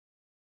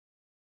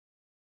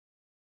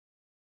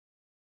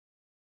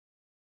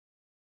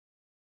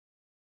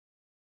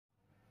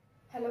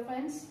Hello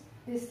friends,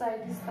 this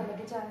side is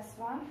Pallavi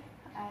Jaiswal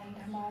and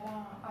हमारा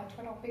आज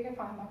का टॉपिक है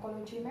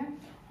फार्माकोलॉजी में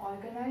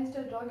organised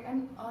drug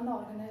and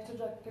unorganised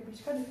drug के बीच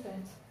का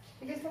डिफरेंस।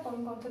 ठीक है, इसमें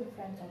कौन कौन से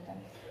डिफरेंस होता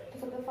है। तो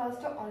सबसे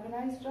फर्स्ट है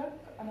ऑर्गेनाइज्ड ड्रग,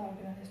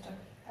 अनऑर्गेनाइज्ड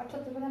ड्रग। अब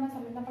सबसे पहले हमें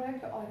समझना पड़ेगा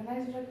कि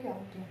ऑर्गेनाइज्ड ड्रग क्या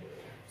होती है।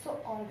 सो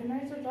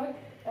ऑर्गेनाइज्ड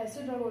ड्रग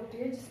ऐसी ड्रग होती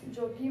है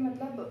जो कि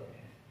मतलब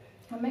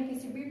हमें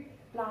किसी भी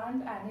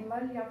प्लांट,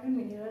 एनिमल या फिर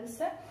मिनरल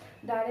से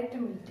डायरेक्ट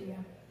मिलती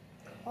है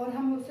और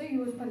हम उसे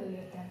यूज़ में ले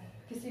लेते हैं,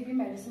 किसी भी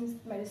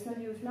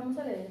मेडिसिनल यूज में हम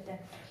उसे ले लेते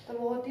हैं, तो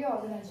वो होती है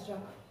ऑर्गेनाइज्ड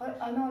ड्रग। और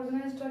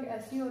अनऑर्गेनाइज्ड ड्रग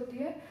ऐसी होती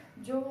है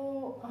जो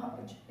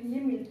ये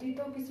मिलती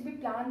तो किसी भी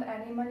प्लांट,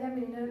 एनिमल या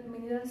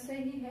मिनरल से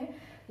ही है,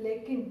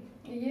 लेकिन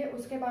ये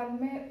उसके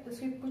बाद में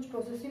उसकी कुछ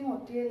प्रोसेसिंग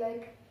होती है,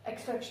 लाइक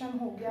एक्सट्रैक्शन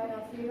हो गया या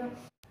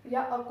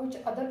फिर कुछ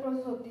अदर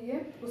प्रोसेस होती है,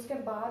 उसके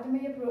बाद में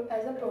ये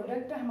एज अ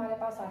प्रोडक्ट हमारे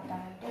पास आता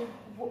है, तो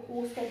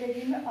वो उस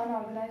कैटेगरी में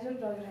अनऑर्गेनाइज्ड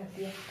ड्रग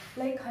रहती है।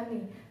 लाइक हनी,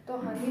 तो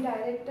हनी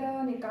डायरेक्ट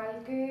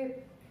निकाल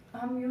के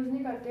हम यूज़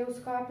नहीं करते,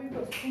 उसका भी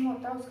प्रोसेसिंग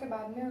होता है, उसके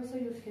बाद में उसे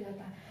यूज़ किया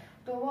जाता है,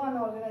 तो वो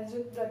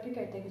अनऑर्गेनाइज्ड ड्रग की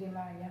कैटेगरी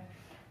में आ गया।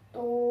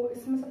 तो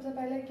इसमें सबसे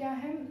पहले क्या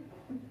है,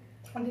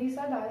 these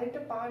are direct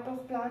part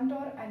of plant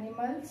और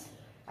एनिमल्स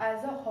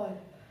एज अ होल।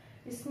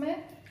 इसमें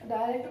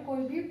डायरेक्ट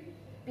कोई भी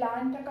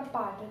प्लांट का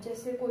पार्ट है,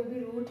 जैसे कोई भी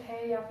रूट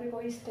है या फिर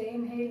कोई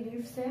स्टेम है,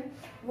 लीव्स है,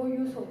 वो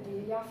यूज़ होती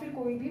है, या फिर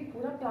कोई भी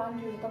पूरा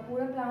प्लांट यूज होता है।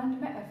 पूरा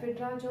प्लांट में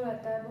एफिड्रा जो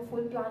रहता है वो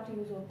फुल प्लांट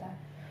यूज होता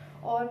है।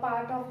 और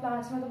पार्ट ऑफ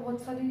प्लांट्स में तो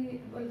बहुत सारी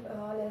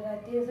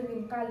रहती है, जैसे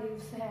विंका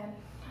लीव्स हैं,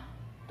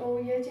 तो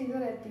ये चीज़ें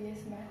रहती है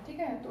इसमें। ठीक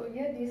है, तो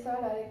ये this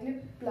are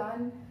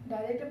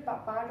direct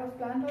part of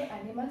plant और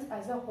एनिमल्स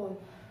एज अ होल।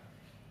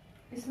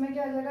 इसमें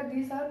क्या आ जाएगा,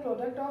 this are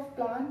product of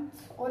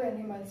plants और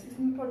एनिमल्स,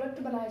 इसमें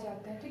प्रोडक्ट बनाए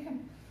जाते हैं। ठीक है,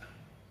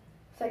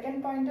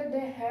 सेकेंड पॉइंट है, they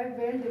have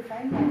well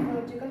defined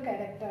morphological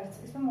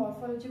characters. इसमें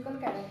मॉर्फोलॉजिकल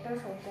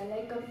कैरेक्टर्स होते हैं,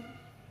 लाइक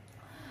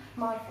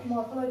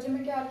मॉर्फोलॉजी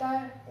में क्या आता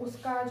है,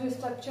 उसका जो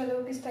स्ट्रक्चर है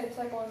वो किस टाइप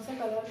का, कौन से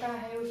कलर का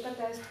है, उसका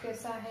टेस्ट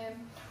कैसा है,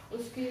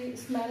 उसकी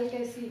स्मेल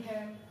कैसी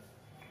है,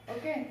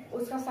 ओके,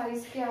 उसका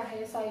साइज क्या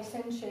है, साइज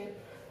एंड शेप,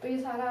 तो ये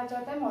सारा आ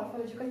जाता है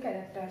मॉर्फोलॉजिकल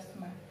कैरेक्टर्स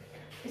में।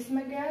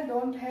 इसमें क्या है,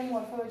 डोंट हैव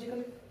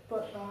मॉर्फोलॉजिकल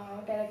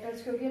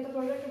कैरेक्टर्स, क्योंकि ये तो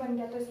प्रोडक्ट बन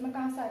गया, तो इसमें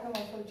कहाँ से आएगा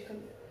मॉर्फोलॉजिकल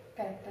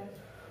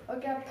कैरेक्टर। और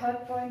क्या थर्ड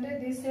पॉइंट है,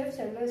 दिस हैव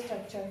सेलुलर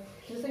स्ट्रक्चर।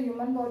 जैसे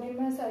ह्यूमन बॉडी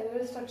में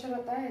सेलुलर स्ट्रक्चर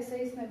होता है, ऐसे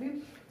ही इसमें भी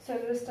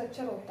सेलुलर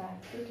स्ट्रक्चर होता है,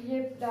 क्योंकि ये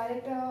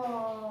डायरेक्ट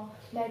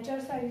नेचर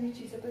से आई हुई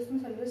चीज़ है, तो इसमें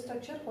सेलुलर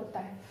स्ट्रक्चर होता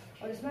है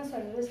और इसमें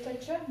सेलुलर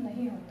स्ट्रक्चर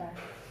नहीं होता है।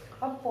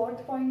 अब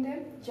फोर्थ पॉइंट है,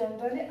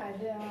 generally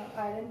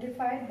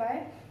identified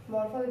by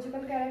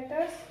morphological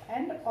characters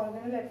and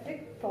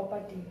organoleptic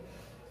property.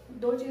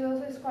 दो चीज़ों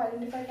से इसको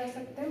आइडेंटिफाई कर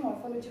सकते हैं,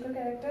 morphological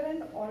character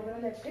and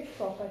organoleptic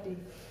property,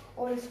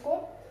 और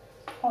इसको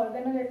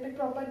ऑर्गेनोलेप्टिक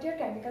प्रॉपर्टी या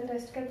केमिकल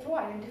टेस्ट के थ्रू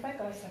आइडेंटिफाई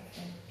कर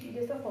सकते हैं।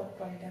 ये सब फोर्थ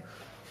पॉइंट है।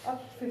 अब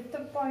फिफ्थ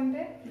पॉइंट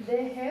है, दे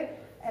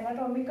हैव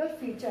एनाटॉमिकल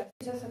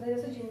फीचर्स।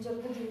 जैसे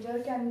जिंजर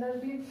के अंदर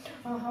भी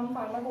हम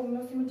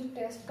फार्माकोग्नोसी में जो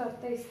टेस्ट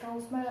करते हैं इसका,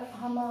 उसमें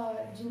हम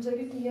जिंजर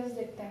की टीएस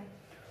देखते हैं,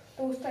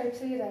 तो उस टाइप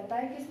से ये रहता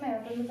है कि इसमें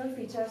एनाटॉमिकल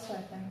फीचर्स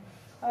रहते हैं।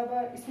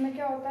 अब इसमें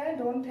क्या होता है,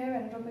 डोंट हैव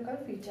एनाटॉमिकल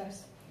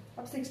फीचर्स।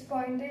 अब सिक्स्थ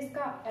पॉइंट है,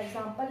 इसका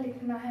एग्जाम्पल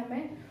लिखना है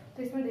हमें,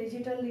 तो इसमें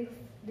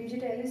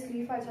डिजिटलिस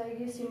लीफ आ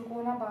जाएगी,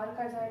 सिंकोना बार्क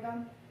आ जाएगा,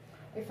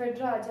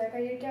 एफेड्रा आ जाएगा,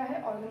 ये क्या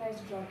है,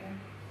 ऑर्गेनाइज्ड ड्रग है।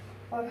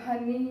 और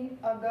हनी,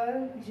 अगर,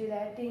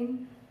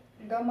 जिलेटिन,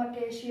 गम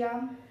अकेशिया,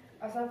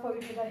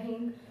 असाफोइट्रा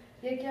हिंग,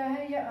 ये क्या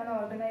है, ये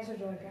अनऑर्गेनाइज्ड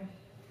ड्रग है।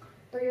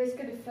 तो ये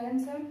इसके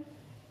डिफरेंस है।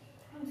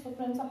 सो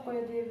फ्रेंड्स, आपको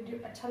यदि ये वीडियो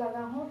अच्छा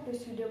लगा हो तो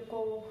इस वीडियो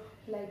को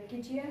लाइक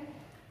कीजिए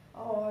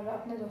और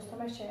अपने दोस्तों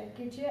में शेयर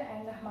कीजिए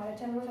एंड हमारे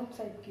चैनल को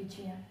सब्सक्राइब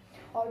कीजिए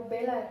और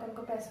बेल आइकन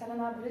को प्रेस करना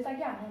ना भूलिए,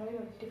 ताकि आने वाली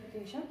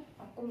नोटिफिकेशन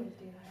आपको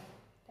मिलती रहे।